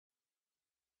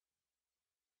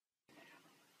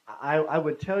I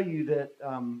would tell you that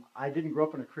I didn't grow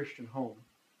up in a Christian home.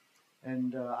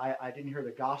 And I didn't hear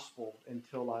the gospel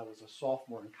until I was a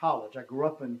sophomore in college. I grew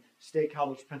up in State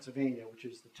College, Pennsylvania, which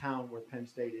is the town where Penn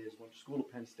State is, went to school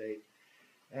at Penn State,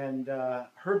 and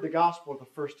heard the gospel the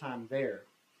first time there.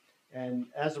 And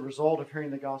as a result of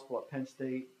hearing the gospel at Penn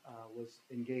State, was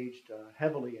engaged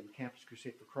heavily in Campus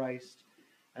Crusade for Christ.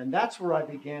 And that's where I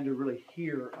began to really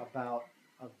hear about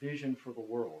a vision for the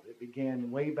world. It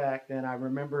began way back then. I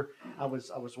remember I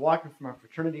was walking from our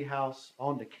fraternity house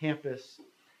onto campus,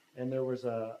 and there was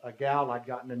a gal I'd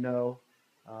gotten to know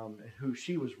who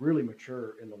she was really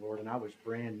mature in the Lord, and I was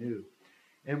brand new.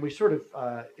 And we sort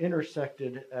of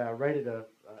intersected right at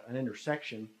an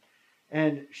intersection.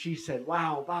 And she said,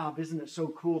 "Wow, Bob, isn't it so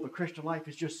cool? The Christian life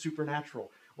is just supernatural."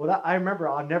 Well, I remember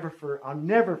I'll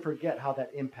never forget how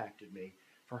that impacted me,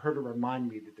 for her to remind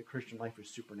me that the Christian life was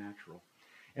supernatural.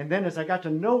 And then as I got to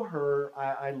know her,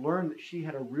 I learned that she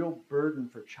had a real burden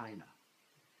for China.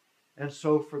 And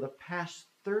so for the past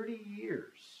 30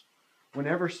 years,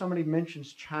 whenever somebody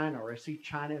mentions China or I see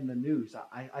China in the news,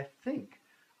 I think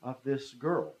of this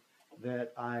girl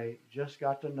that I just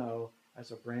got to know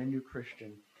as a brand new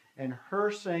Christian. And her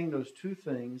saying those two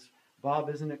things, "Bob,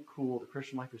 isn't it cool? The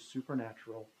Christian life is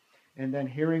supernatural." And then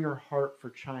hearing her heart for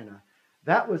China.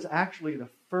 That was actually the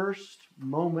first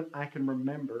moment I can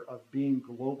remember of being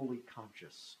globally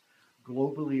conscious,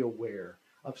 globally aware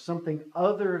of something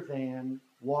other than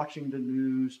watching the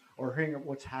news or hearing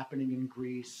what's happening in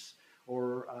Greece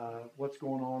or what's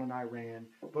going on in Iran,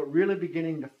 but really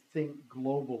beginning to think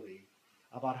globally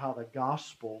about how the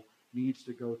gospel needs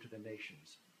to go to the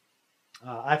nations.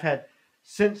 I've had,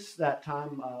 since that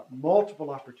time,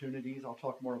 multiple opportunities, I'll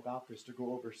talk more about this, to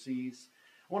go overseas.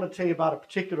 I want to tell you about a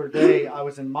particular day I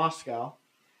was in Moscow.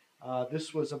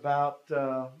 This was about, it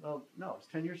was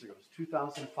 10 years ago. It was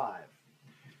 2005.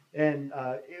 And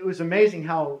it was amazing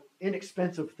how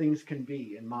inexpensive things can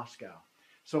be in Moscow.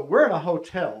 So we're in a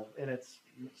hotel, and it's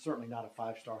certainly not a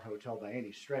five-star hotel by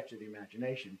any stretch of the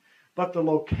imagination, but the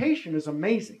location is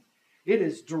amazing. It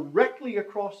is directly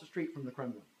across the street from the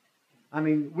Kremlin. I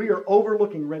mean, we are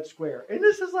overlooking Red Square, and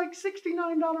this is like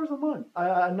 $69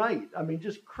 a night. I mean,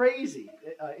 just crazy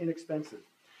inexpensive.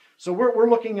 So we're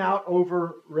looking out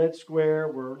over Red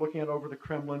Square. We're looking out over the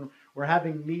Kremlin. We're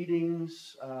having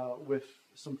meetings with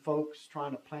some folks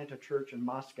trying to plant a church in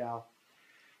Moscow.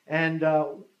 And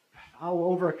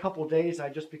over a couple of days, I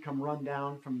just become run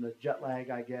down from the jet lag,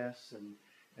 I guess,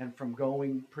 and from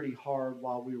going pretty hard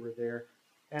while we were there.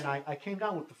 And I came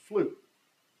down with the flu.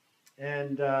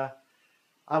 And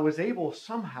I was able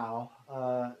somehow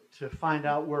to find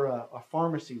out where a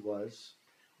pharmacy was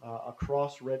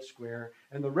across Red Square.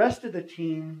 And the rest of the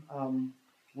team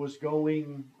was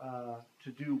going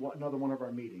to do another one of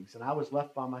our meetings. And I was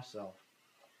left by myself.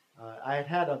 I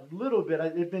had a little bit,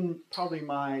 it had been probably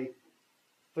my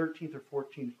 13th or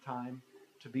 14th time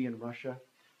to be in Russia.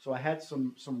 So I had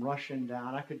some Russian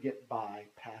down. I could get by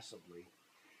passively.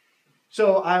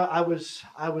 So I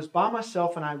was by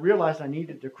myself, and I realized I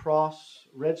needed to cross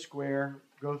Red Square,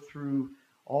 go through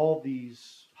all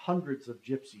these hundreds of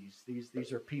gypsies.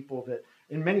 These are people that,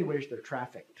 in many ways, they're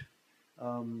trafficked.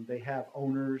 They have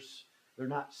owners. They're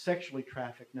not sexually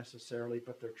trafficked necessarily,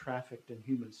 but they're trafficked in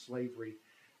human slavery.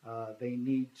 They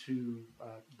need to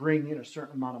bring in a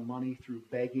certain amount of money through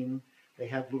begging. They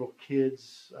have little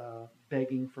kids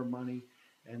begging for money,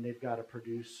 and they've got to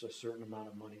produce a certain amount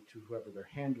of money to whoever their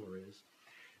handler is.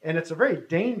 And it's a very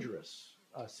dangerous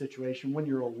situation when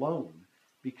you're alone,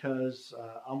 because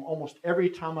almost every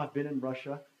time I've been in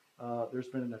Russia, there's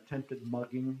been an attempted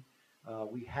mugging.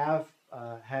 We have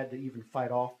had to even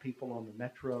fight off people on the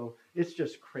metro. It's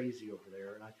just crazy over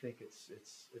there, and I think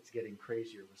it's getting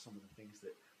crazier with some of the things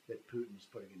that Putin's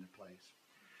putting into place.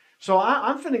 So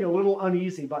I'm feeling a little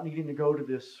uneasy about needing to go to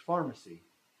this pharmacy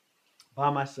by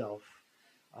myself.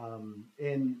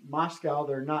 In Moscow,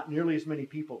 there are not nearly as many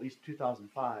people, at least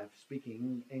 2005,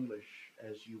 speaking English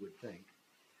as you would think.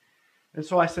 And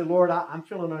so I said, "Lord, I'm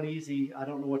feeling uneasy. I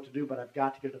don't know what to do, but I've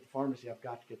got to get to the pharmacy. I've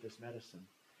got to get this medicine."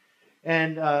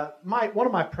 And one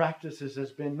of my practices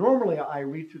has been, normally I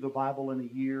read through the Bible in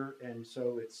a year, and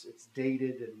so it's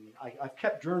dated, and I've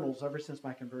kept journals ever since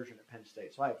my conversion at Penn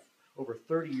State. So I have over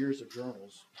 30 years of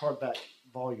journals, hardback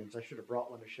volumes. I should have brought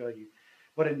one to show you.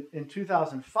 But in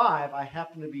 2005, I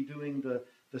happened to be doing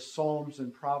the Psalms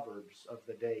and Proverbs of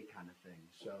the day kind of thing.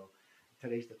 So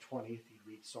today's the 20th. You'd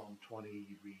read Psalm 20.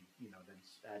 You'd read, then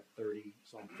add 30,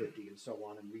 Psalm 50, and so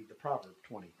on, and read the Proverb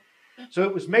 20. So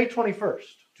it was May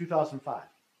 21st, 2005.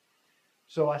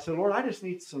 So I said, "Lord, I just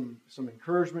need some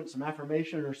encouragement, some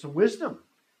affirmation, or some wisdom.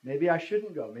 Maybe I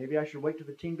shouldn't go. Maybe I should wait till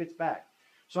the team gets back."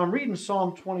 So I'm reading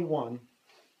Psalm 21,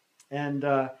 and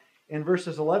in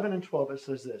verses 11 and 12 it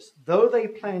says this: though they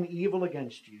plan evil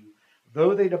against you,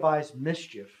 though they devise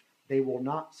mischief, they will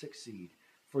not succeed.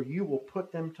 For you will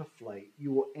put them to flight.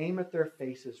 You will aim at their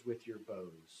faces with your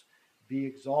bows. Be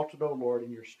exalted, O Lord,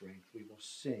 in your strength. We will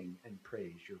sing and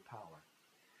praise your power.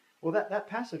 Well, that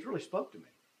passage really spoke to me.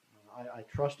 I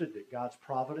trusted that God's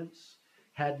providence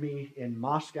had me in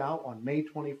Moscow on May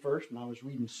 21st, and I was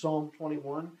reading Psalm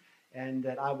 21, and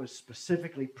that I was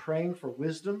specifically praying for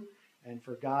wisdom and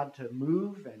for God to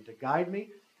move and to guide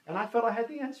me. And I felt I had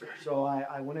the answer. So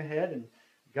I went ahead and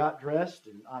got dressed,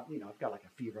 and I've got like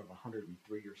a fever of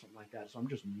 103 or something like that, so I'm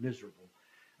just miserable.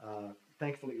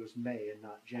 Thankfully, it was May and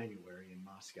not January in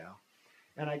Moscow.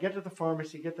 And I get to the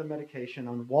pharmacy, get the medication.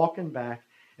 I'm walking back,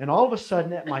 and all of a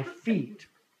sudden at my feet,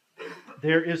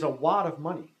 there is a wad of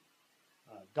money,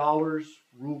 dollars,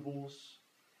 rubles,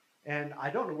 and I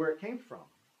don't know where it came from.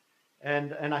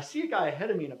 And I see a guy ahead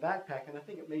of me in a backpack, and I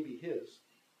think it may be his.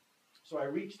 So I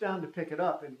reach down to pick it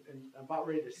up, and I'm about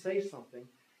ready to say something,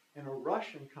 and a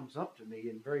Russian comes up to me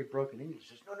in very broken English,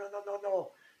 says,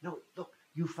 no, look,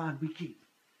 you find, we keep.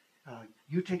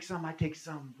 You take some, I take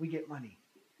some, we get money.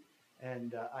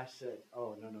 And I said,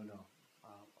 oh, no.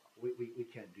 We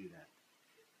can't do that.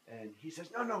 And he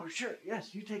says, no, sure,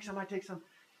 yes, you take some, I take some.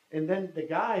 And then the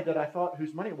guy that I thought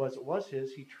whose money it was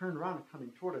his, he turned around and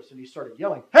coming toward us, and he started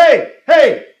yelling,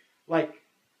 hey, like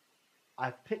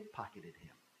I've pickpocketed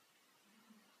him.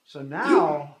 So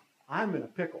now I'm in a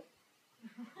pickle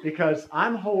because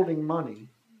I'm holding money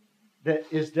that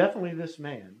is definitely this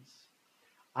man's.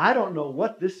 I don't know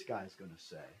what this guy's going to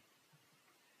say.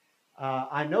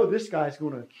 I know this guy's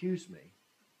going to accuse me.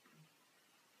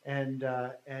 And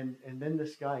then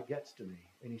this guy gets to me,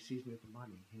 and he sees me with the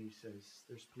money, and he says,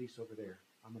 there's police over there.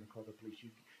 I'm going to call the police.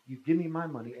 You give me my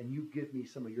money, and you give me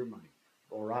some of your money,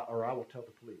 or I will tell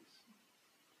the police.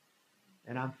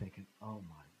 And I'm thinking, oh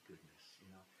my goodness,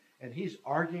 And he's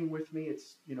arguing with me.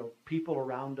 It's, people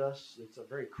around us. It's a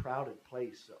very crowded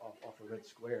place off of Red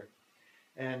Square.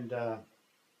 And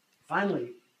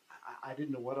finally, I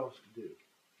didn't know what else to do.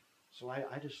 So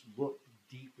I just looked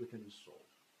deep within his soul.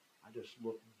 I just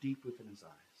looked deep within his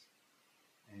eyes.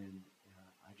 And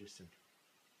I just said,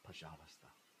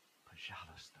 Pazhalasta,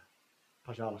 Pazhalasta.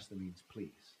 Pazhalasta means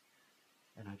please.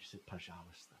 And I just said,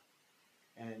 Pazhalasta.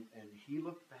 And he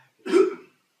looked back at me,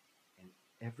 and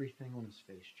everything on his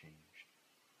face changed.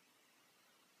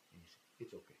 And he said,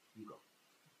 it's okay, you go.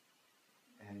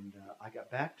 And I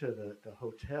got back to the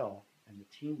hotel, and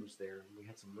the team was there, and we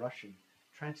had some Russian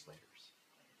translators.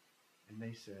 And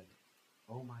they said,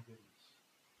 oh my goodness,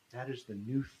 that is the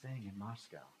new thing in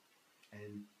Moscow.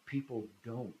 And people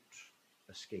don't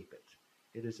escape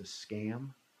it. It is a scam.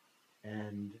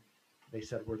 And they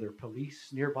said, were there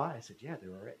police nearby? I said, yeah,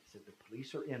 there are. He said, the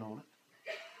police are in on it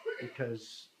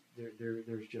because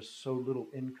there's just so little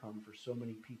income for so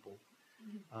many people.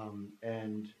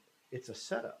 And it's a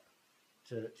setup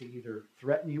to either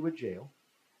threaten you with jail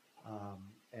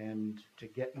and to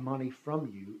get money from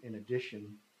you in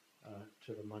addition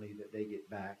to the money that they get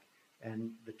back.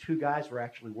 And the two guys were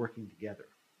actually working together.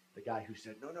 The guy who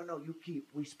said, no, you keep,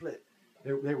 we split.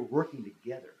 They were working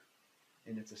together.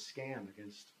 And it's a scam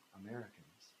against Americans.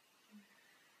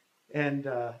 And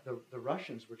the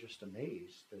Russians were just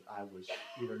amazed that I was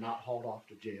either not hauled off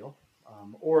to jail,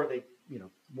 or they,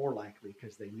 more likely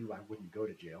because they knew I wouldn't go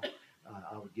to jail,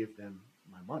 I would give them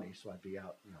my money, so I'd be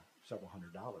out, several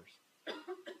 $100s.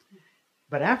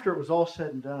 But after it was all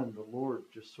said and done, the Lord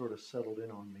just sort of settled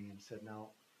in on me and said,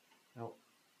 now,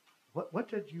 what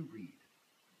did you read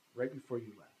right before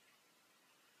you left?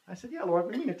 I said, yeah, Lord, I've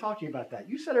been meaning to talk to you about that.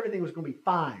 You said everything was going to be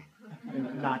fine.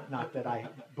 And not that I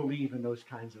believe in those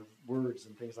kinds of words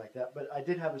and things like that, but I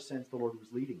did have a sense the Lord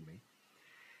was leading me.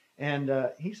 And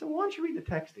he said, well, why don't you read the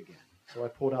text again? So I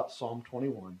pulled out Psalm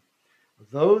 21.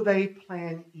 Though they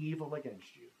plan evil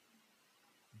against you,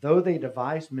 though they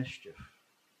devise mischief,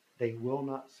 they will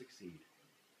not succeed.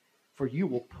 For you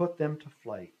will put them to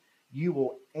flight. You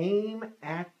will aim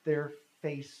at their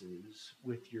faces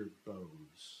with your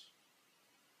bows.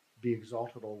 Be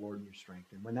exalted, O Lord, in your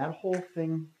strength. And when that whole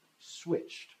thing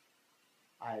switched,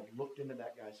 I had looked into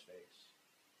that guy's face.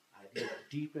 I had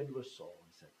looked deep into his soul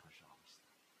and said,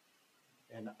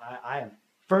 Pazhalasta. And I am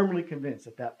firmly convinced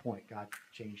at that point God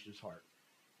changed his heart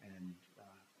and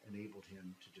enabled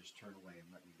him to just turn away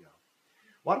and let me go.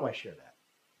 Why do I share that?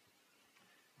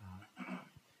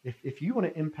 If you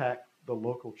want to impact the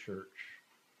local church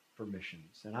for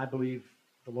missions, and I believe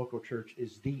the local church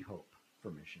is the hope for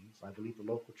missions. I believe the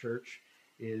local church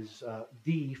is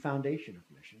the foundation of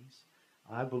missions.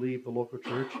 I believe the local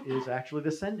church is actually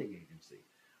the sending agency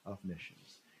of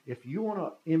missions. If you want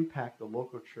to impact the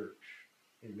local church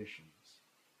in missions,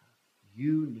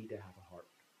 you need to have a heart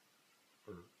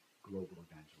for global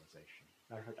evangelization.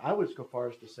 Matter of fact, I would go far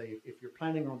as to say, if you're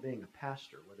planning on being a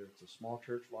pastor, whether it's a small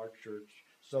church, large church,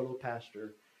 solo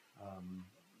pastor,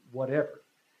 whatever,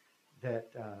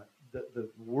 that the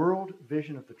world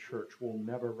vision of the church will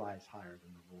never rise higher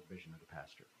than the world vision of the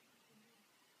pastor.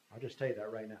 I'll just tell you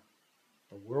that right now.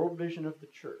 The world vision of the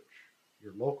church,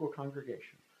 your local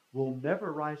congregation, will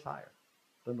never rise higher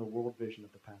than the world vision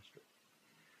of the pastor.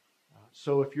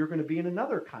 So if you're going to be in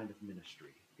another kind of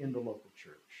ministry in the local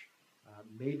church,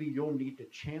 maybe you'll need to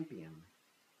champion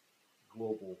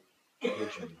global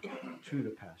vision to the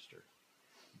pastor.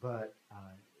 But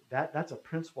that's a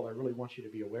principle I really want you to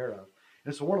be aware of.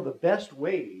 And so one of the best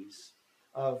ways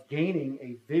of gaining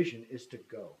a vision is to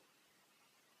go.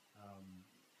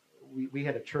 We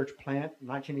had a church plant in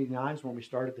 1989 is when we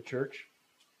started the church.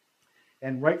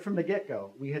 And right from the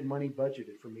get-go, we had money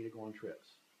budgeted for me to go on trips.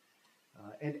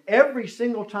 And every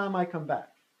single time I come back,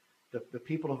 the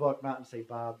people of Oak Mountain say,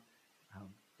 Bob,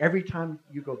 every time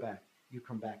you go back, you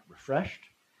come back refreshed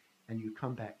and you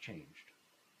come back changed.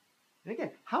 And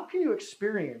again, how can you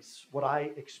experience what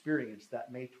I experienced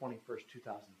that May 21st,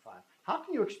 2005? How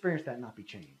can you experience that and not be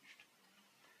changed?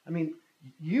 I mean,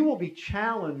 you will be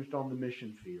challenged on the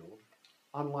mission field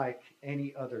unlike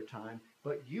any other time,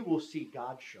 but you will see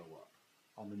God show up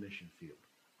on the mission field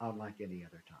unlike any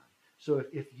other time. So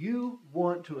if you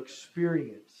want to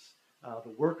experience the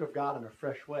work of God in a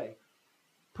fresh way,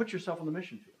 put yourself on the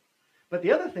mission field. But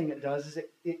the other thing it does is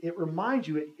it reminds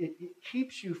you, it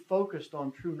keeps you focused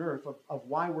on true north of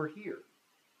why we're here.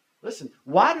 Listen,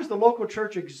 why does the local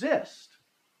church exist?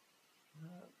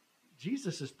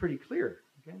 Jesus is pretty clear.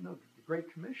 Okay, no, the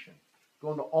Great Commission.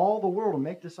 Go into all the world and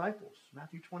make disciples.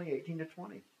 Matthew 20, 18 to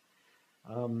 20.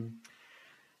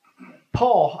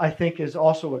 Paul, I think, is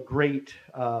also a great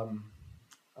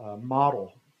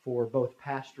model for both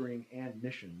pastoring and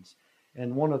missions.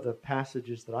 And one of the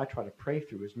passages that I try to pray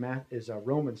through is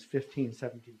Romans 15,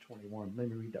 17 to 21. Let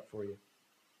me read that for you.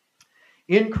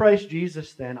 In Christ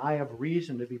Jesus, then, I have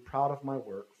reason to be proud of my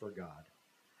work for God.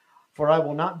 For I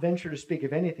will not venture to speak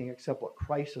of anything except what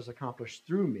Christ has accomplished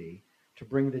through me to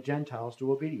bring the Gentiles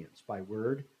to obedience by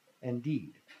word and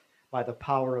deed, by the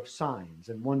power of signs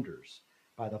and wonders,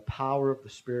 by the power of the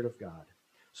Spirit of God,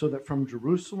 so that from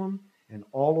Jerusalem and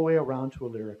all the way around to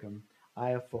Illyricum, I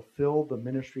have fulfilled the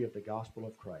ministry of the gospel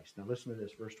of Christ. Now listen to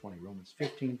this, verse 20, Romans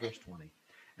 15, verse 20.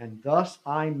 And thus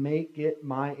I make it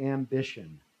my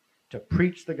ambition to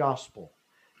preach the gospel,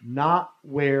 not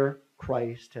where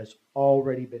Christ has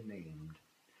already been named,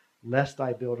 lest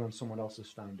I build on someone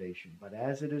else's foundation. But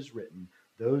as it is written,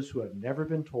 those who have never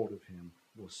been told of him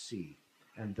will see,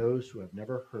 and those who have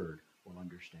never heard will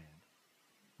understand.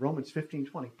 Romans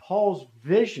 15:20. Paul's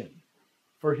vision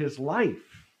for his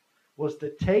life was to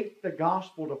take the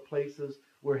gospel to places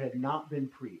where it had not been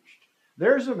preached.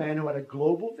 There's a man who had a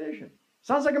global vision.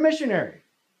 Sounds like a missionary.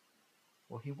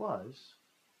 Well, he was.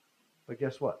 But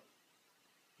guess what?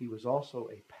 He was also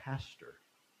a pastor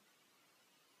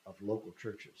of local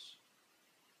churches.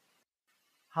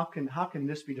 How can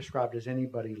this be described as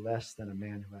anybody less than a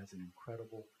man who has an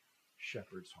incredible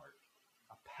shepherd's heart?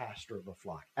 A pastor of a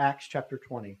flock. Acts chapter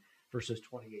 20, verses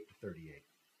 28 to 38.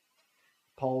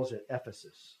 Paul's at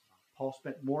Ephesus. Paul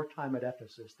spent more time at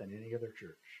Ephesus than any other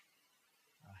church.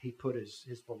 He put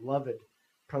his beloved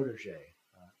protege,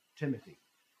 Timothy,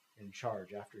 in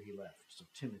charge after he left. So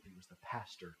Timothy was the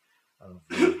pastor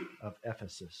of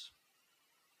Ephesus.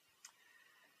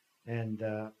 And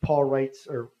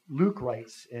Luke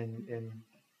writes in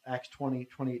Acts 20,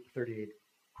 28 to 38,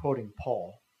 quoting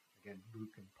Paul. Again,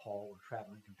 Luke and Paul were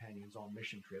traveling companions on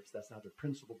mission trips. That's another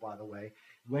principle, by the way.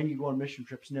 When you go on mission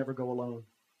trips, never go alone.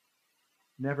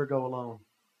 Never go alone.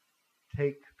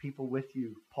 Take people with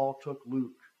you. Paul took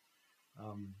Luke.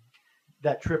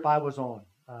 That trip I was on,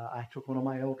 I took one of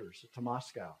my elders to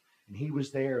Moscow. And he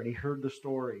was there, and he heard the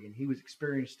story, and he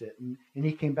experienced it. And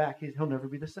he came back. He'll never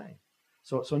be the same.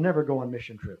 So never go on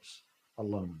mission trips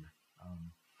alone.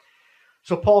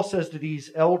 So Paul says to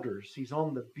these elders, he's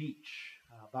on the beach,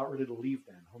 about ready to leave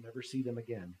them. He'll never see them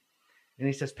again. And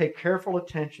he says, pay careful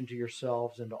attention to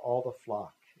yourselves and to all the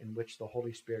flock in which the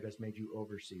Holy Spirit has made you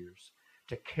overseers,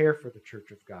 to care for the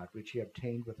church of God, which he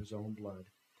obtained with his own blood.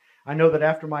 I know that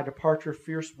after my departure,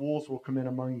 fierce wolves will come in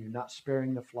among you, not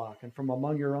sparing the flock. And from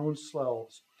among your own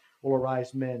selves will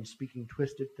arise men speaking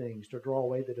twisted things to draw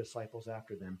away the disciples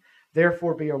after them.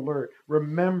 Therefore be alert,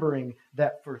 remembering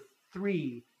that for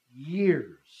 3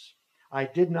 years I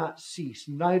did not cease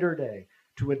night or day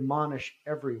to admonish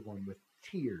everyone with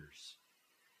tears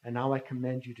And now I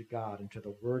commend you to God and to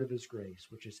the word of his grace,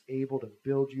 which is able to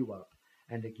build you up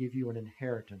and to give you an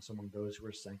inheritance among those who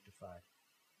are sanctified.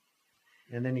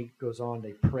 And then he goes on,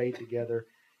 they prayed together,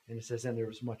 and it says, and there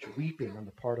was much weeping on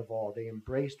the part of all. They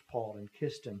embraced Paul and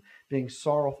kissed him, being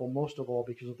sorrowful most of all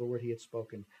because of the word he had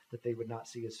spoken, that they would not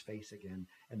see his face again,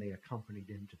 and they accompanied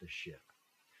him to the ship.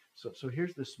 So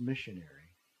here's this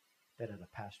missionary that had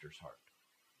a pastor's heart.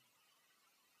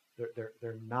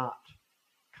 They're not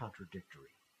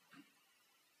contradictory.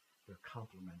 They're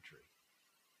complementary.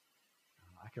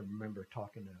 I can remember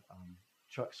talking to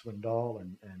Chuck Swindoll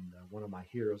and one of my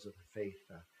heroes of the faith,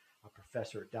 a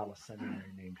professor at Dallas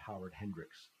Seminary named Howard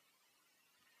Hendricks.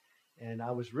 And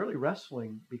I was really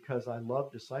wrestling because I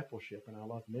love discipleship and I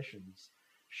love missions.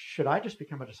 Should I just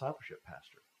become a discipleship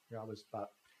pastor? I was about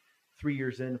 3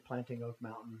 years in planting Oak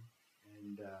Mountain,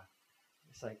 and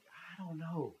it's like, I don't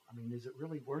know. I mean, is it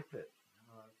really worth it?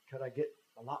 Could I get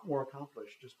a lot more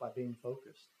accomplished just by being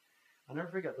focused? I'll never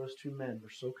forget, those two men were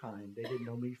so kind. They didn't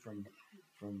know me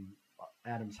from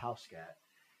Adam's house cat.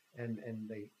 And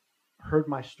they heard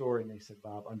my story, and they said,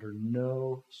 Bob, under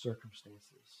no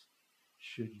circumstances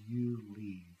should you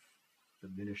leave the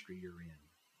ministry you're in.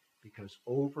 Because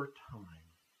over time,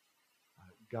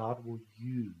 God will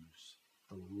use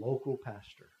the local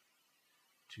pastor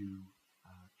to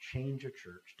change a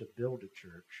church, to build a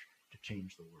church, to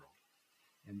change the world.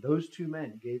 And those two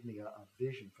men gave me a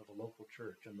vision for the local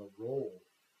church and the role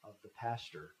of the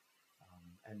pastor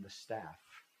and the staff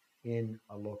in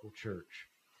a local church.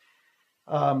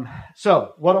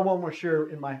 So what I want to share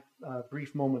in my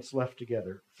brief moments left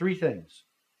together, 3 things.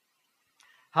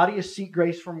 How do you seek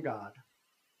grace from God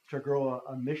to grow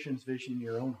a missions vision in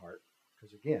your own heart?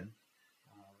 Because again,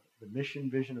 the mission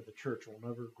vision of the church will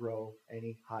never grow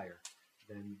any higher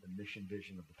than the mission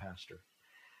vision of the pastor.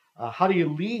 How do you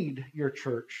lead your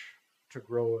church to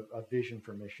grow a vision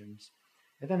for missions?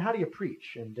 And then how do you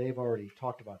preach? And Dave already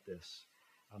talked about this.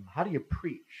 How do you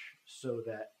preach so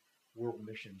that world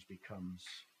missions becomes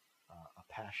a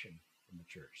passion in the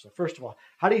church? So first of all,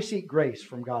 how do you seek grace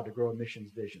from God to grow a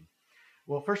missions vision?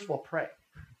 Well, first of all, pray.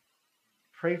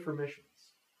 Pray for missions.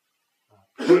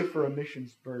 Pray for a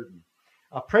missions burden.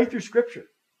 Pray through Scripture.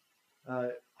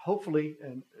 Hopefully,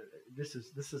 and this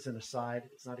is an aside,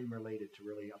 it's not even related to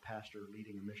really a pastor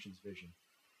leading a missions vision.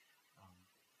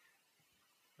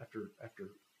 After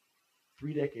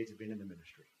 3 decades of being in the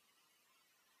ministry,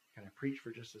 can I preach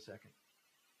for just a second?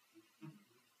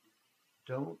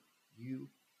 Don't you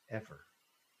ever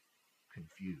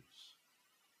confuse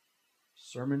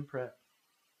sermon prep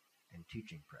and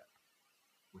teaching prep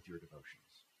with your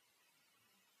devotions.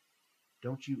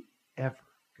 Don't you ever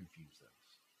confuse those.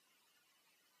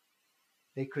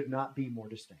 They could not be more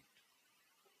distinct.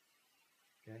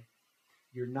 Okay?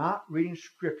 You're not reading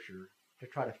Scripture to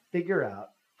try to figure out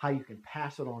how you can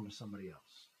pass it on to somebody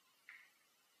else.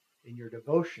 In your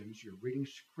devotions, you're reading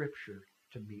Scripture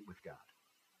to meet with God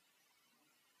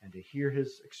and to hear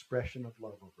his expression of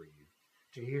love over you,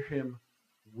 to hear him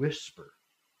whisper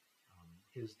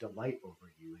his delight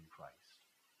over you in Christ,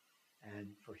 and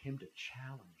for him to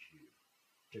challenge you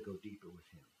to go deeper with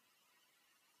him,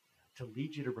 to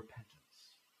lead you to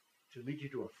repentance, to lead you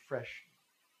to a fresh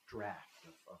draft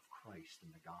of Christ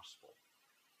and the gospel,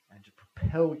 and to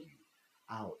propel you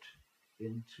out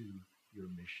into your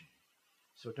mission.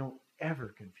 So don't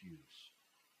ever confuse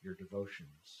your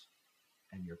devotions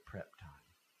and your prep time.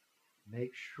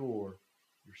 Make sure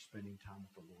you're spending time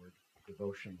with the Lord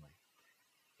devotionally.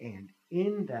 And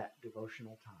in that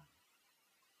devotional time,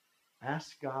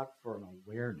 ask God for an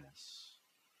awareness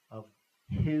of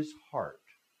his heart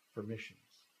for missions.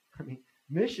 I mean,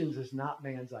 missions is not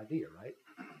man's idea, right?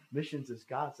 Missions is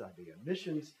God's idea.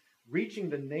 Missions,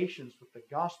 reaching the nations with the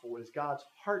gospel, is God's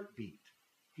heartbeat.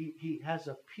 He has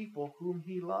a people whom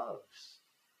he loves,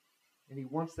 and he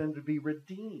wants them to be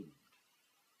redeemed.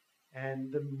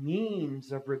 And the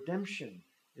means of redemption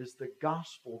is the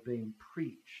gospel being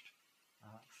preached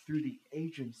through the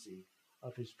agency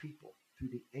of his people, through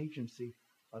the agency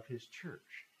of his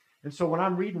church. And so when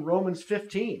I'm reading Romans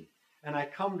 15, and I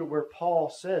come to where Paul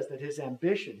says that his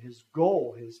ambition, his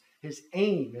goal, his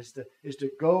aim is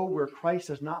to go where Christ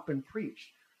has not been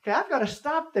preached. Okay, I've got to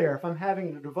stop there if I'm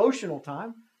having a devotional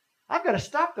time. I've got to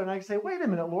stop there and I can say, wait a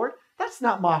minute, Lord, that's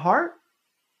not my heart.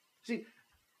 See,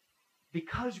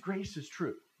 because grace is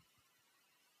true,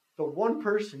 the one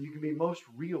person you can be most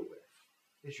real with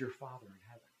is your Father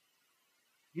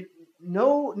in heaven.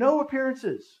 No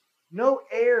appearances, no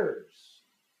airs.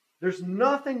 There's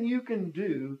nothing you can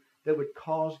do that would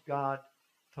cause God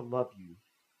to love you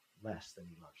less than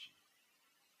he loves you.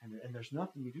 And there's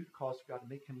nothing you do to cause God to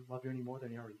make him love you any more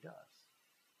than he already does.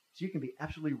 So you can be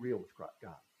absolutely real with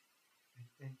God.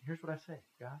 And here's what I say,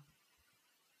 God,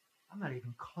 I'm not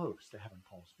even close to having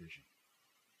Paul's vision.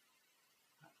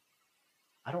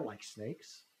 I don't like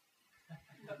snakes.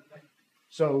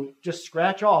 So just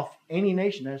scratch off any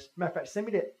nation. As a matter of fact, send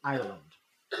me to Ireland.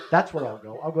 That's where I'll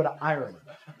go. I'll go to Ireland.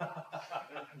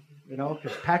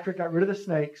 Because Patrick got rid of the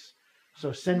snakes,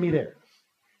 so send me there.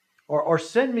 Or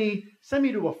send me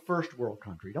to a first world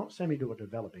country. Don't send me to a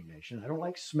developing nation. I don't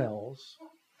like smells,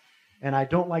 and I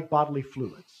don't like bodily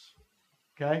fluids.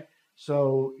 Okay?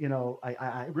 So,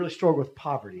 I really struggle with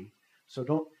poverty. So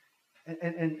don't,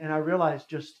 and I realize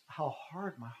just how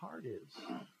hard my heart is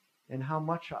and how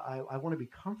much I want to be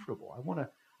comfortable.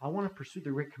 I want to pursue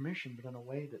the Great Commission, but in a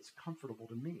way that's comfortable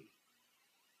to me.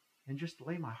 And just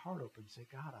lay my heart open and say,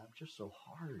 God, I'm just so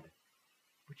hard.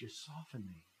 Would you soften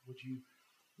me?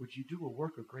 Would you do a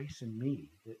work of grace in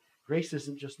me? That grace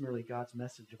isn't just merely God's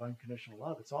message of unconditional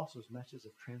love. It's also his message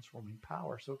of transforming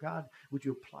power. So God, would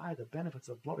you apply the benefits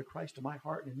of the blood of Christ to my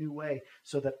heart in a new way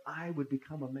so that I would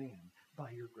become a man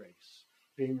by your grace,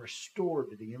 being restored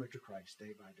to the image of Christ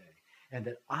day by day. And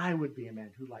that I would be a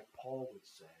man who, like Paul would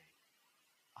say,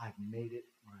 I've made it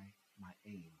my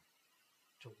aim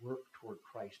to work toward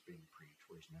Christ being preached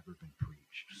where he's never been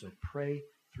preached. So pray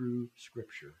through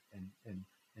Scripture and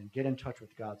get in touch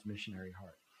with God's missionary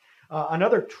heart.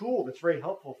 Another tool that's very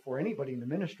helpful for anybody in the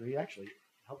ministry, actually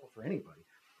helpful for anybody,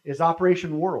 is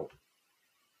Operation World.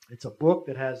 It's a book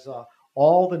that has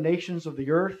all the nations of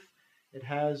the earth.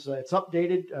 It's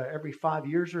updated every 5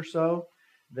 years or so.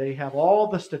 They have all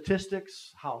the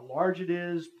statistics, how large it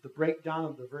is, the breakdown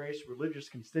of the various religious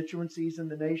constituencies in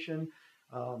the nation,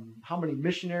 how many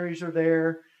missionaries are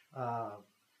there,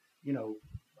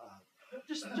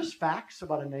 just facts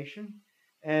about a nation.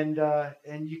 And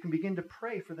you can begin to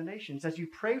pray for the nations. As you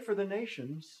pray for the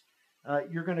nations,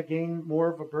 you're going to gain more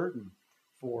of a burden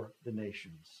for the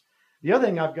nations. The other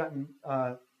thing I've gotten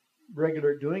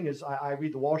regular at doing is I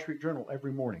read the Wall Street Journal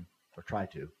every morning, or try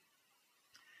to.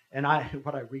 And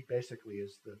what I read basically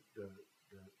is the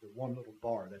one little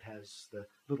bar that has the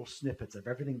little snippets of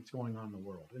everything that's going on in the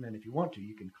world. And then if you want to,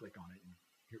 you can click on it and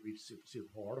see the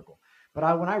whole article.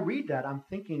 But when I read that, I'm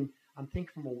thinking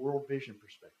from a world vision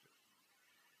perspective.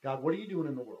 God, what are you doing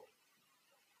in the world?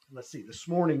 Let's see. This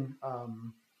morning,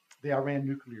 the Iran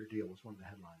nuclear deal was one of the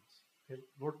headlines. Okay,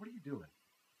 Lord, what are you doing?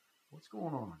 What's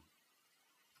going on?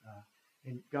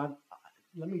 And God,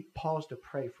 let me pause to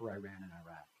pray for Iran and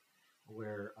Iraq,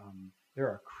 where there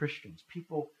are Christians,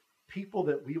 people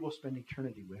that we will spend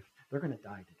eternity with. They're going to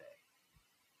die today.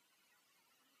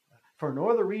 For no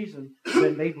other reason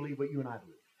than they believe what you and I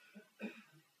believe.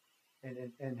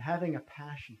 And having a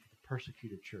passion for the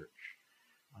persecuted church.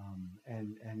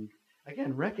 And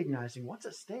again, recognizing what's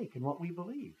at stake and what we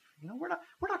believe. We're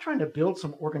not trying to build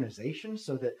some organization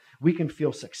so that we can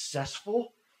feel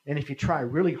successful. And if you try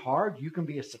really hard, you can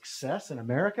be a success in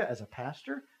America as a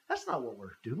pastor. That's not what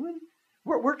we're doing.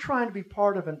 We're trying to be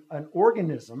part of an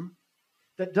organism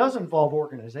that does involve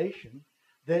organization,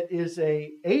 that is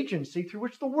a agency through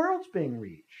which the world's being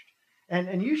reached.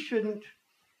 And you shouldn't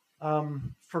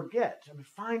forget.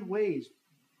 Find ways.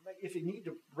 If you need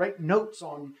to write notes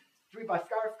on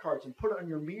 3x5 cards and put it on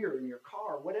your mirror in your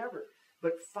car, whatever.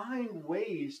 But find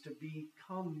ways to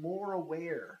become more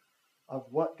aware of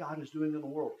what God is doing in the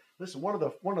world. Listen, one of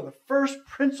the first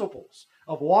principles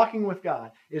of walking with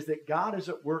God is that God is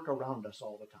at work around us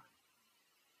all the time.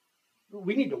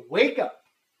 We need to wake up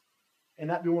and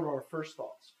that be one of our first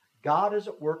thoughts. God is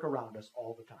at work around us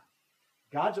all the time.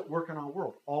 God's at work in our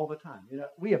world all the time.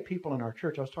 We have people in our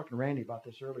church. I was talking to Randy about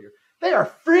this earlier. They are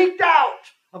freaked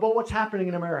out about what's happening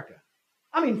in America.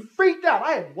 Freaked out.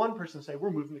 I had one person say,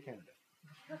 we're moving to Canada.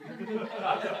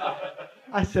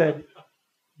 I said,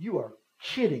 you are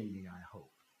kidding me, I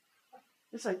hope.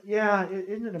 It's like, yeah,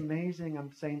 isn't it amazing?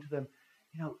 I'm saying to them,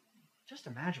 just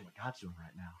imagine what God's doing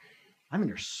right now.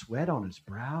 There's sweat on his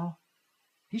brow.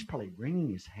 He's probably wringing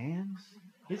his hands.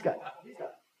 He's got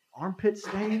armpit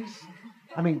stains.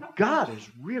 God is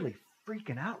really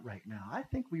freaking out right now. I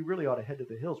think we really ought to head to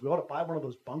the hills. We ought to buy one of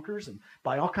those bunkers and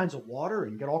buy all kinds of water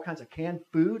and get all kinds of canned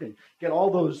food and get all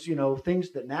those,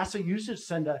 things that NASA uses,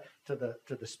 send to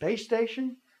the space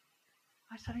station.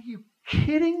 I said, are you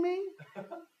kidding me?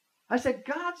 I said,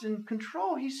 God's in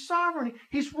control. He's sovereign.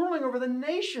 He's ruling over the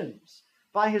nations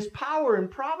by his power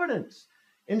and providence.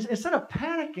 And instead of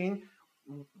panicking,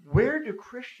 where do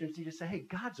Christians need to say, hey,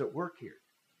 God's at work here?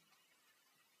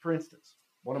 For instance,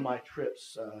 one of my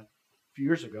trips a few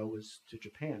years ago was to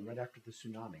Japan right after the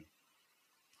tsunami.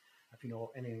 If you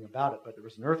know anything about it, but there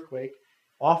was an earthquake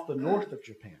off the north of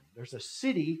Japan. There's a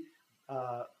city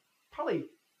probably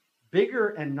bigger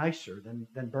and nicer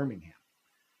than Birmingham.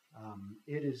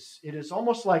 It is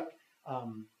almost like,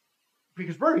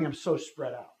 because Birmingham's so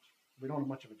spread out. We don't have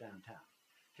much of a downtown.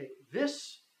 Okay,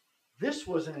 this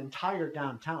was an entire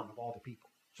downtown of all the people.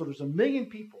 So there's 1 million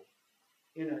people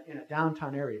in a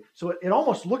downtown area. So it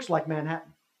almost looks like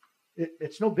Manhattan.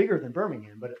 It's no bigger than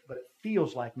Birmingham, but it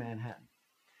feels like Manhattan.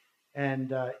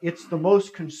 And it's the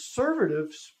most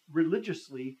conservative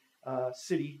religiously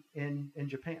city in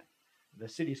Japan. The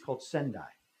city is called Sendai.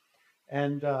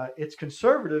 And it's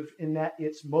conservative in that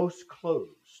it's most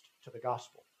closed to the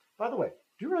gospel. By the way,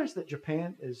 do you realize that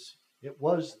Japan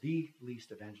was the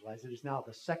least evangelized? It is now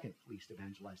the second least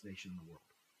evangelized nation in the world.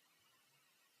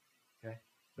 Okay?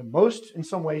 The most, in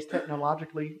some ways,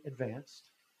 technologically advanced,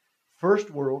 first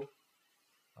world,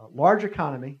 large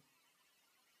economy,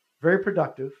 very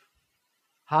productive,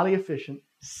 highly efficient,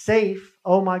 safe.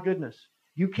 Oh my goodness.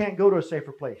 You can't go to a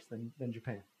safer place than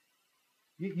Japan.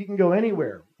 You can go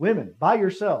anywhere, women, by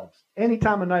yourselves, any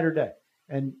time of night or day,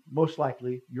 and most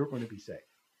likely you're going to be safe.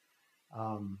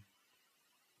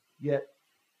 Yet,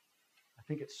 I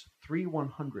think it's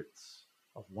 3/100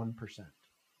 of 1%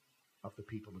 of the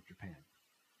people of Japan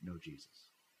know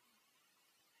Jesus.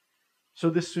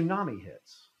 So this tsunami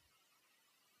hits.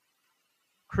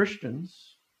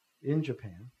 Christians in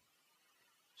Japan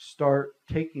start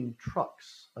taking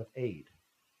trucks of aid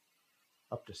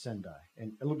up to Sendai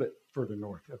and a little bit further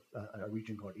north, a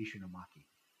region called Ishinomaki.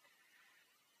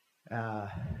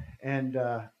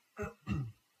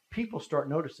 People start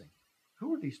noticing,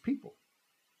 who are these people?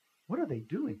 What are they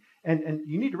doing? And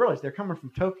you need to realize they're coming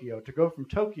from Tokyo. To go from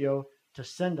Tokyo to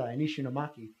Sendai and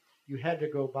Ishinomaki, you had to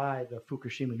go by the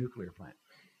Fukushima nuclear plant.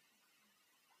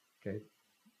 Okay.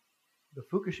 The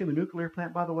Fukushima nuclear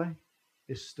plant, by the way,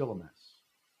 is still a mess.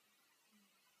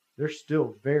 They're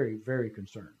still very, very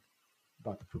concerned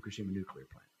about the Fukushima nuclear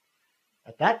plant.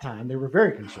 At that time, they were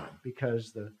very concerned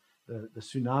because the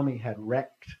tsunami had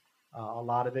wrecked a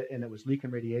lot of it, and it was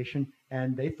leaking radiation,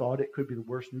 and they thought it could be the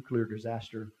worst nuclear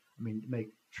disaster. I mean,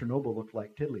 make Chernobyl look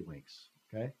like tiddlywinks,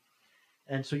 okay?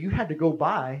 And so you had to go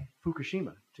by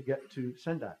Fukushima to get to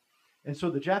Sendai. And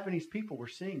so the Japanese people were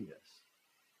seeing this,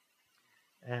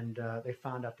 and they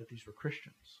found out that these were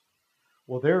Christians.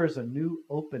 Well, there is a new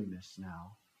openness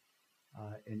now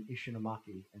in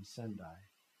Ishinomaki and Sendai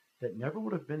that never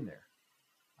would have been there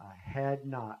had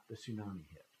not the tsunami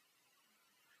hit.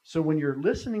 So when you're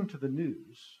listening to the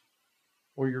news,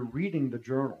 or you're reading the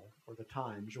journal or the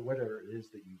Times or whatever it is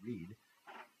that you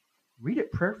read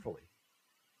it prayerfully.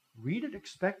 Read it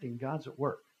expecting God's at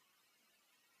work.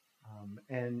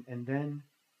 And then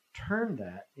turn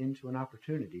that into an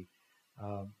opportunity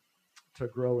to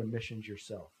grow in missions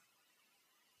yourself.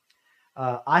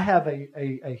 I have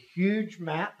a huge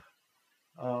map,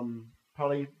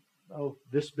 probably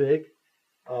this big,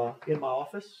 in my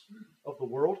office of the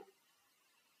world.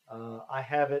 I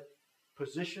have it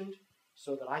positioned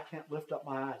so that I can't lift up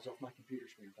my eyes off my computer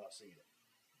screen without seeing it.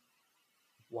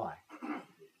 Why?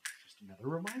 Just another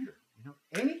reminder.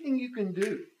 Anything you can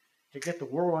do to get the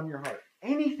world on your heart,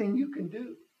 anything you can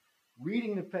do.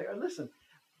 Reading the paper. Listen,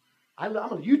 I'm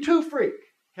a U2 freak.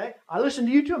 Okay, I listen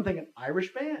to U2. I'm thinking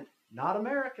Irish band, not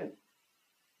American.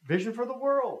 Vision for the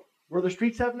world, where the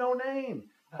streets have no name.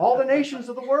 All the nations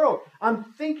of the world. I'm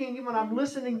thinking when I'm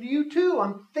listening to U2,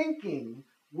 I'm thinking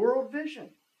world vision.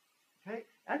 Okay,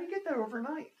 how do you get there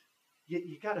overnight?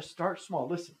 You got to start small.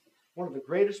 Listen, one of the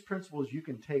greatest principles you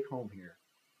can take home here: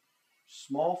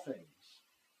 small things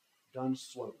done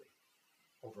slowly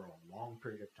over a long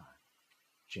period of time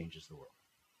changes the world.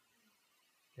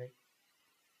 Okay?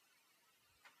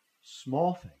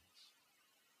 Small things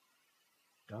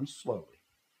done slowly,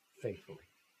 faithfully,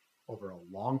 over a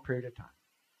long period of time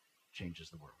changes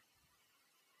the world.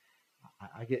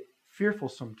 I get fearful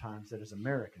sometimes that as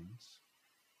Americans,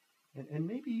 and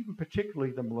maybe even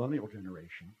particularly the millennial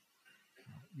generation,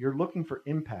 you're looking for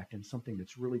impact in something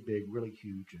that's really big, really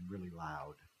huge, and really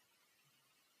loud.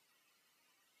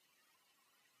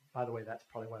 By the way, that's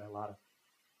probably why a lot of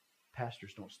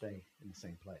pastors don't stay in the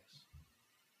same place.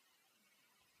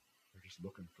 They're just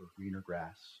looking for greener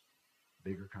grass,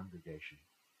 bigger congregation.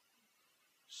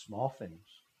 Small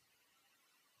things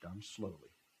done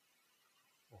slowly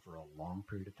over a long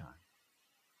period of time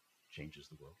changes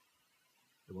the world.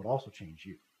 It would also change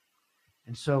you.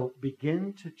 And so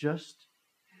begin to just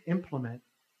implement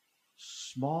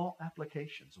small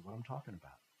applications of what I'm talking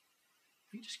about.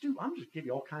 If you just do, I'm just giving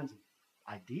you all kinds of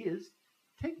ideas.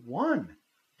 Take one.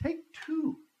 Take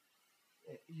two.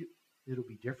 It'll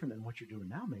be different than what you're doing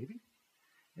now, maybe.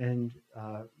 And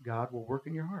God will work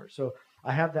in your heart. So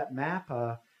I have that map.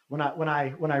 When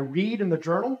I read in the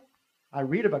journal, I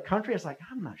read of a country, it's like,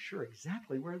 I'm not sure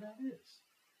exactly where that is.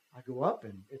 I go up,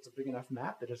 and it's a big enough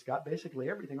map that it's got basically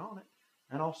everything on it,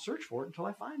 and I'll search for it until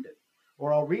I find it.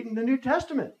 Or I'll read in the New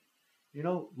Testament,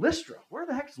 Lystra. Where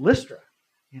the heck's Lystra?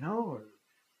 Or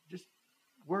just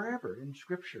wherever in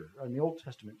Scripture, in the Old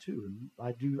Testament too. And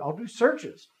I'll do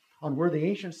searches on where the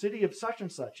ancient city of such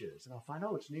and such is, and I'll find,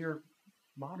 it's near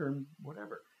modern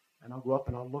whatever. And I'll go up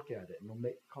and I'll look at it, and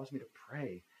it'll cause me to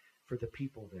pray for the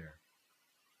people there.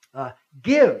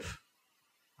 Give.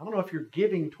 I don't know if you're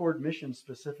giving toward missions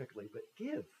specifically, but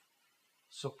give.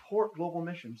 Support global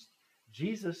missions.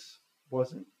 Jesus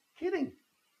wasn't kidding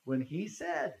when he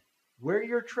said, where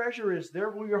your treasure is, there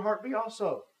will your heart be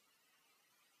also.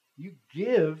 You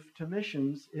give to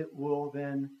missions, it will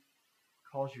then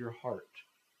cause your heart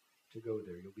to go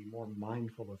there. You'll be more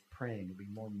mindful of praying. You'll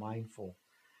be more mindful.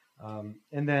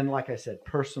 And then, like I said,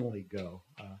 personally go.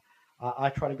 I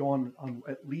try to go on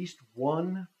at least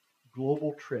one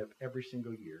global trip every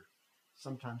single year,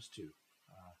 sometimes two.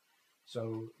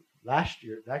 So last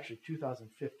year, actually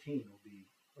 2015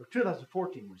 or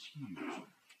 2014 was huge.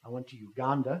 I went to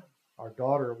Uganda. Our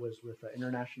daughter was with the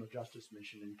International Justice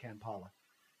Mission in Kampala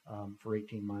for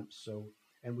 18 months.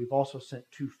 And we've also sent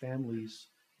two families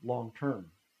long-term,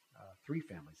 three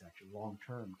families actually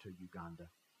long-term to Uganda.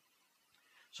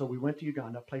 So we went to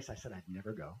Uganda, a place I said I'd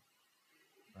never go,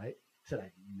 right? I said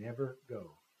I'd never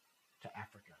go to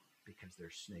Africa because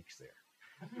there's snakes there.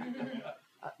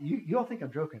 You all think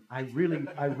I'm joking. I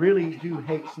really do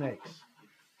hate snakes.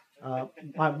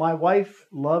 My wife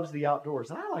loves the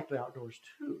outdoors, and I like the outdoors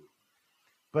too.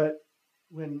 But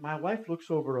when my wife looks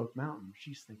over Oak Mountain,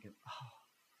 she's thinking, oh,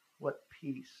 what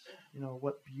peace,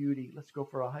 what beauty. Let's go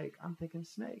for a hike. I'm thinking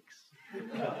snakes.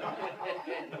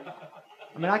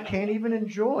 I can't even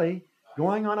enjoy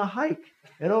going on a hike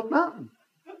at Oak Mountain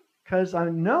because I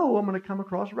know I'm going to come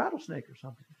across a rattlesnake or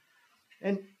something.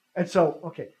 And so,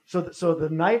 okay, so the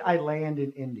night I land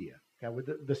in India, okay, with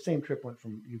the same trip went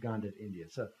from Uganda to India.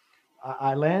 So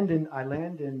I land in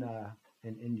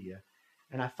India,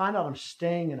 and I find out I'm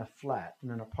staying in a flat,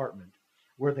 in an apartment,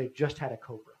 where they just had a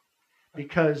cobra.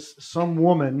 Because some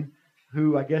woman,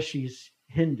 who I guess she's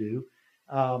Hindu,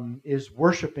 is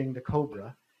worshiping the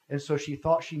cobra. And so she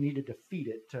thought she needed to feed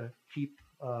it to keep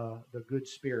the good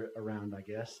spirit around, I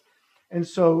guess. And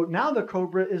so now the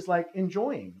cobra is like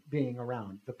enjoying being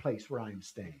around the place where I'm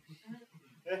staying.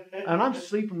 And I'm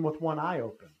sleeping with one eye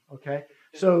open, okay?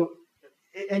 So,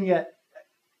 and yet,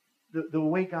 the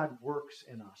way God works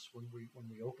in us when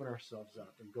we open ourselves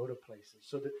up and go to places.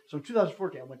 So in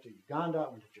 2014, I went to Uganda, I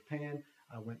went to Japan,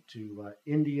 I went to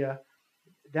India.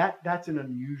 That's an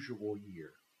unusual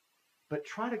year. But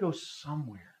try to go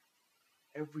somewhere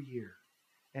every year.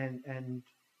 And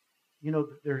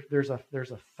there's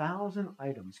 1,000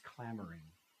 items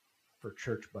clamoring for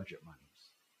church budget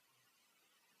monies.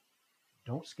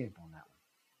 Don't skimp on that one.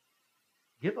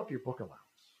 Give up your book allowance.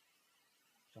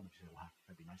 Somebody said, wow,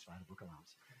 that'd be nice if I had a book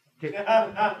allowance.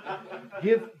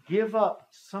 Give up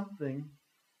something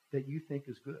that you think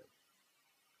is good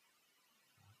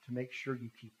to make sure you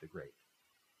keep the great.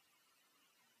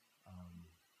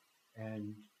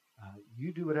 And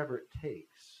you do whatever it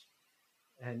takes.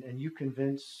 And you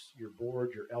convince your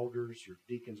board, your elders, your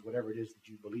deacons, whatever it is that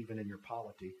you believe in your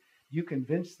polity, you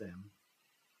convince them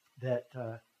that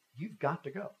you've got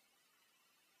to go.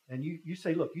 And you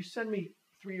say, look, you send me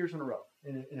 3 years in a row.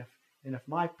 And if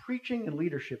my preaching and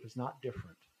leadership is not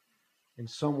different in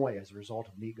some way as a result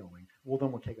of me going, well,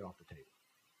 then we'll take it off the table.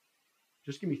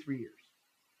 Just give me 3 years.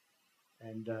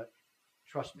 And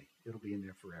trust me, it'll be in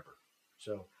there forever.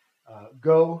 So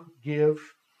go, give.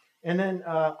 And then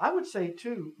I would say,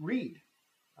 too, read.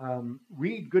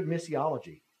 Read good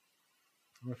missiology.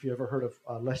 I don't know if you ever heard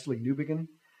of Leslie Newbigin,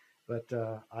 but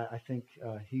I think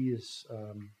he is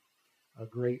a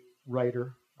great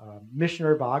writer.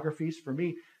 Missionary biographies, for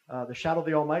me, The Shadow of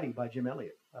the Almighty by Jim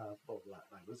Elliot,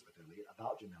 by Elizabeth Elliot,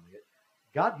 about Jim Elliot.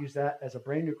 God used that as a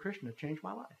brand new Christian to change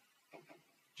my life.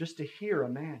 Just to hear a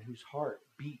man whose heart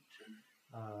beat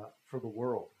for the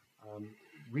world.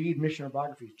 Read missionary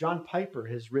biographies. John Piper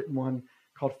has written one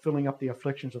called Filling Up the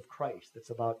Afflictions of Christ. It's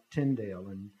about Tyndale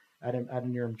and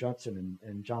Adoniram Judson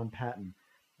and John Patton.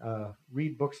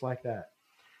 Read books like that.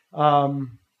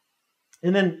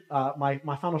 And then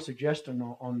my final suggestion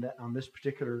on this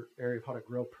particular area of how to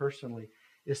grow personally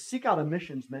is seek out a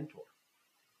missions mentor.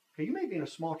 Okay, you may be in a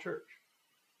small church.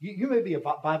 You may be a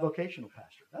bivocational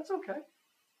pastor. That's okay.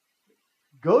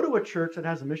 Go to a church that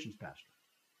has a missions pastor.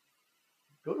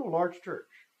 Go to a large church.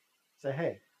 Say,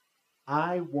 hey,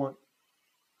 I want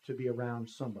to be around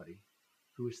somebody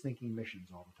who is thinking missions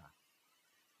all the time.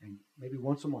 And maybe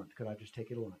once a month, could I just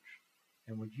take you to lunch?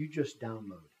 And would you just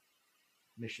download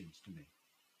missions to me?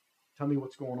 Tell me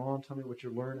what's going on. Tell me what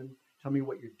you're learning. Tell me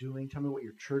what you're doing. Tell me what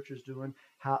your church is doing.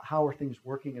 How are things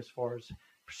working as far as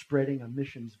spreading a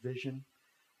missions vision?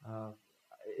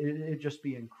 It'd just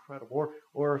be incredible.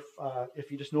 Or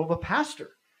if you just know of a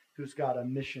pastor who's got a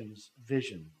missions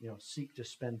vision, seek to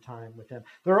spend time with them.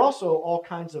 There are also all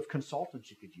kinds of consultants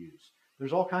you could use.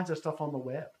 There's all kinds of stuff on the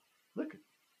web. Look,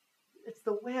 it's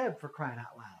the web, for crying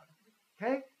out loud.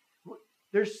 Okay?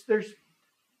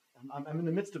 I'm in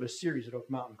the midst of a series at Oak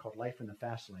Mountain called Life in the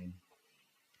Fast Lane.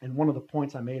 And one of the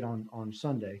points I made on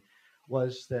Sunday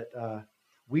was that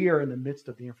we are in the midst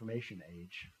of the information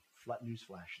age.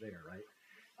 Newsflash there,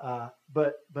 right?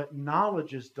 But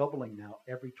knowledge is doubling now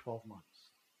every 12 months.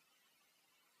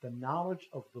 The knowledge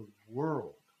of the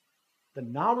world, the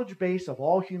knowledge base of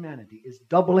all humanity is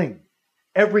doubling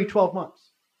every 12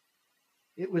 months.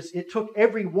 It took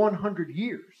every 100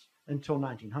 years until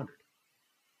 1900.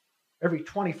 Every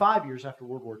 25 years after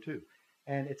World War II.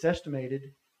 And it's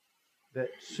estimated that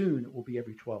soon it will be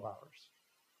every 12 hours.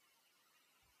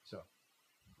 So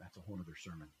that's a whole other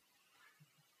sermon.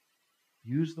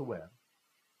 Use the web,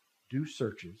 do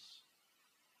searches,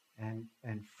 and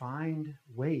find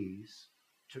ways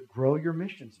to grow your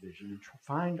missions vision and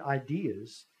find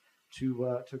ideas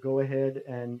to go ahead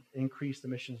and increase the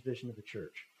missions vision of the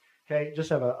church. Okay, just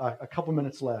have a couple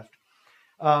minutes left.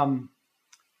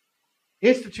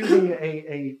 Instituting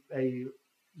a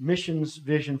missions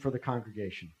vision for the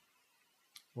congregation.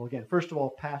 Well, again, first of all,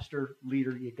 pastor,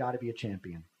 leader, you got to be a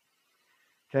champion.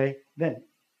 Okay, then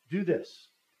do this.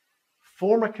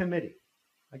 Form a committee.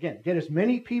 Again, get as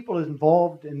many people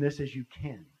involved in this as you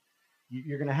can.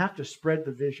 You're going to have to spread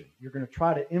the vision. You're going to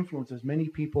try to influence as many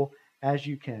people as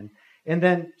you can. And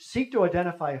then seek to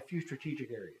identify a few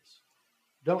strategic areas.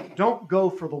 Don't go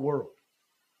for the world.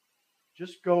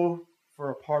 Just go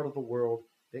for a part of the world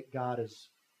that God is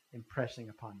impressing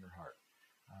upon your heart.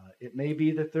 It may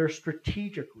be that there are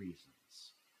strategic reasons.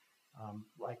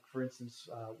 Like, for instance,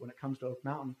 when it comes to Oak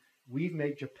Mountain, we've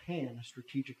made Japan a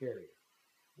strategic area.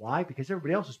 Why? Because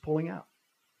everybody else is pulling out.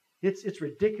 It's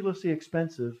ridiculously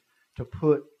expensive to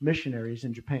put missionaries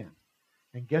in Japan.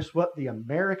 And guess what? The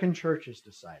American church has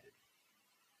decided.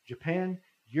 Japan,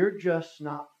 you're just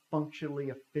not functionally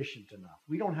efficient enough.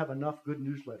 We don't have enough good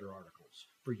newsletter articles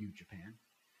for you, Japan.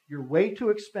 You're way too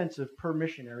expensive per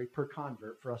missionary, per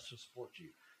convert for us to support you.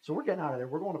 So we're getting out of there.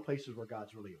 We're going to places where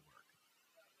God's really at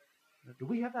work. Do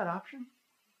we have that option?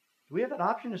 Do we have that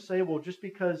option to say, well, just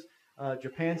because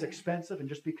Japan's expensive and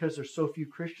just because there's so few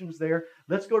Christians there,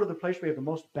 let's go to the place where we have the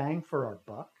most bang for our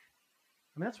buck?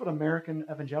 I mean, that's what American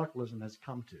evangelicalism has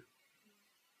come to.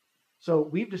 So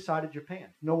we've decided Japan.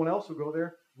 If no one else will go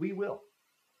there, we will.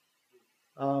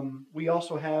 We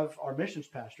also have our missions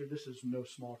pastor, this is no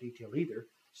small detail either,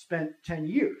 spent 10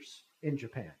 years in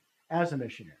Japan as a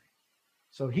missionary.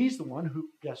 So he's the one who,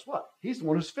 guess what? He's the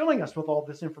one who's filling us with all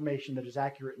this information that is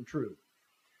accurate and true.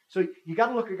 So you got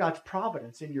to look at God's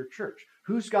providence in your church.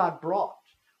 Who's God brought?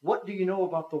 What do you know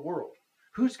about the world?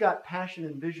 Who's got passion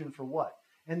and vision for what?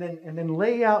 And then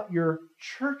lay out your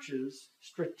church's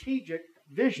strategic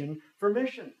vision for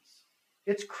missions.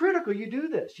 It's critical you do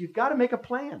this. You've got to make a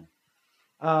plan.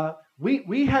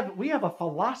 We have a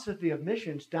philosophy of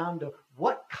missions down to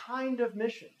what kind of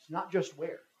missions, not just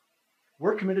where.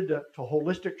 We're committed to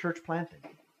holistic church planting.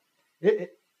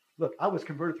 Look, I was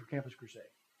converted through Campus Crusade.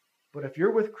 But if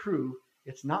you're with Cru,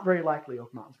 it's not very likely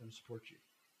Oak Mountain's going to support you.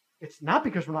 It's not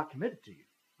because we're not committed to you.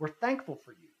 We're thankful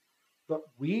for you. But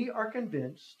we are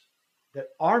convinced that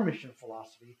our mission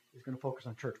philosophy is going to focus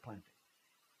on church planting.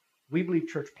 We believe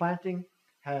church planting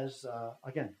has,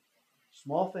 again,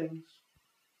 small things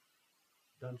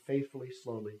done faithfully,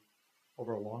 slowly,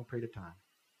 over a long period of time,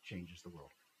 changes the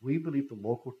world. We believe the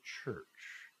local church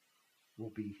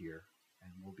will be here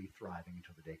and will be thriving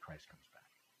until the day Christ comes back.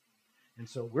 And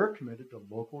so we're committed to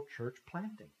local church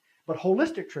planting, but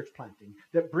holistic church planting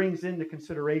that brings into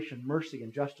consideration mercy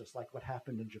and justice like what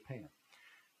happened in Japan.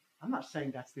 I'm not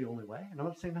saying that's the only way, and I'm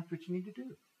not saying that's what you need to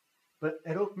do. But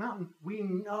at Oak Mountain, we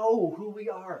know who we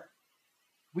are.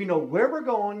 We know where we're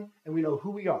going, and we know who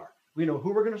we are. We know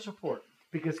who we're going to support.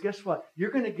 Because guess what?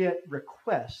 You're going to get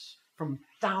requests from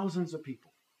thousands of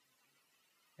people.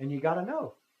 And you got to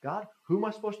know, God, who am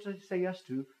I supposed to say yes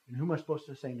to, and who am I supposed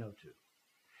to say no to?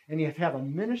 And you have to have a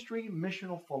ministry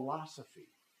missional philosophy.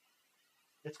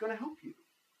 It's going to help you.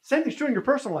 Same thing's true in your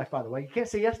personal life, by the way. You can't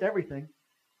say yes to everything.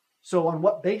 So on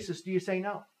what basis do you say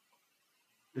no?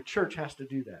 The church has to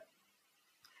do that.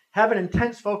 Have an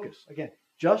intense focus. Again,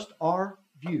 just our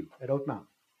view at Oak Mountain.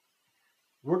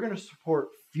 We're going to support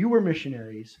fewer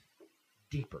missionaries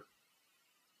deeper.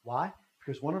 Why?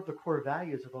 Because one of the core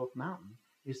values of Oak Mountain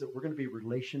is that we're going to be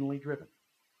relationally driven.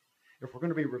 If we're going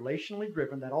to be relationally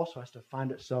driven, that also has to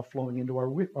find itself flowing into our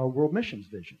world missions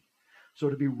vision. So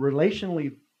to be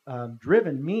relationally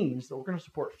driven means that we're going to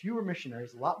support fewer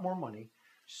missionaries, a lot more money,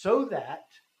 so that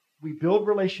we build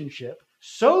relationship,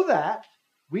 so that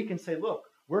we can say, look,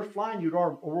 we're flying you to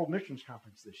our World Missions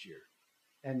Conference this year.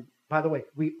 And by the way,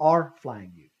 we are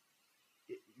flying you.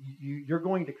 You're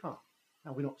going to come.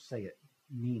 Now, we don't say it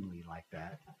meanly like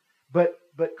that. But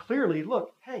clearly,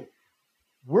 look, hey,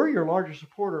 we're your largest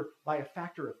supporter by a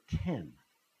factor of 10.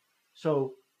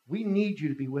 So we need you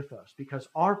to be with us because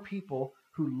our people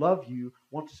who love you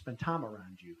want to spend time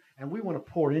around you. And we want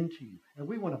to pour into you. And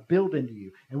we want to build into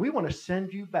you. And we want to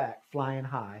send you back flying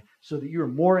high so that you're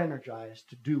more energized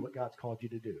to do what God's called you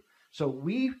to do. So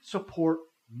we support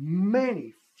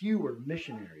many fewer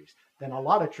missionaries than a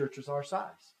lot of churches our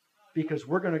size because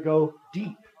we're going to go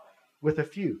deep with a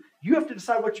few. You have to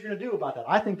decide what you're going to do about that.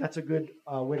 I think that's a good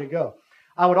way to go.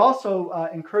 I would also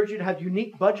encourage you to have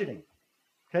unique budgeting.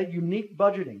 Okay, unique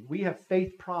budgeting. We have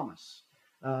faith promise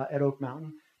at Oak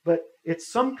Mountain, but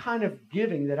it's some kind of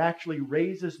giving that actually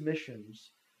raises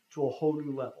missions to a whole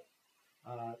new level.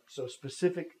 So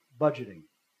specific budgeting.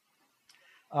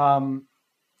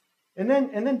 And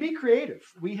then be creative.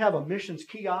 We have a missions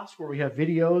kiosk where we have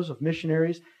videos of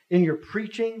missionaries. In your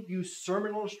preaching, use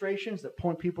sermon illustrations that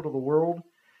point people to the world.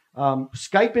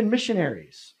 Skype in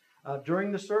missionaries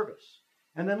during the service.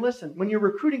 And then listen, when you're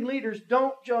recruiting leaders,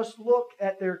 don't just look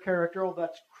at their character, oh,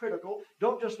 that's critical.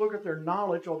 Don't just look at their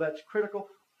knowledge, oh, that's critical.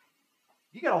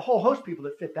 You got a whole host of people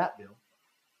that fit that bill.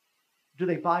 Do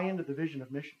they buy into the vision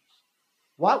of missions?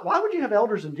 Why would you have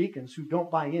elders and deacons who don't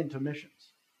buy into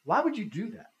missions? Why would you do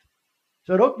that?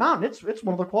 So at Oak Mountain, it's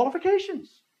one of the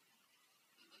qualifications.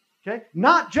 Okay?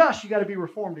 Not just you got to be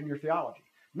reformed in your theology.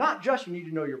 Not just you need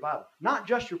to know your Bible. Not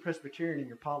just you're Presbyterian in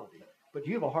your polity. But do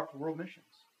you have a heart for world missions?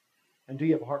 And do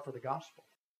you have a heart for the gospel?